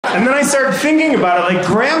And then I started thinking about it, like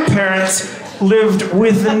grandparents lived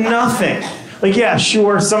with nothing. Like, yeah,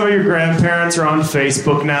 sure, some of your grandparents are on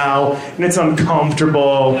Facebook now, and it's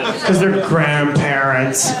uncomfortable because they're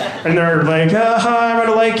grandparents, and they're like, I'm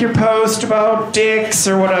gonna like your post about dicks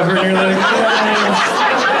or whatever, and you're like,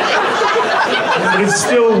 but it's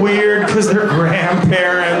still weird because they're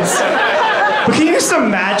grandparents. But can you just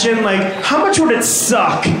imagine, like, how much would it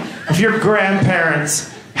suck if your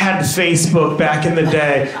grandparents had Facebook back in the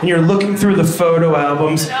day, and you're looking through the photo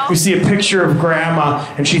albums, you see a picture of grandma,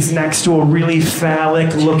 and she's next to a really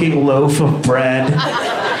phallic-looking loaf of bread.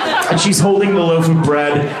 And she's holding the loaf of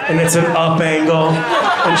bread, and it's an up angle.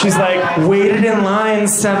 And she's like, waited in line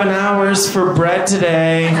 7 hours for bread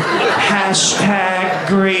today. Hashtag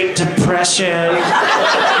Great Depression.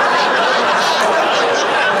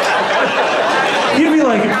 You'd be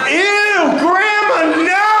like, ew, grandma,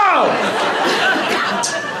 no!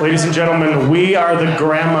 Ladies and gentlemen, we are the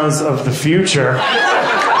grandmas of the future.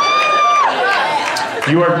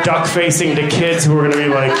 You are duck-facing to kids who are going to be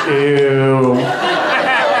like, ew,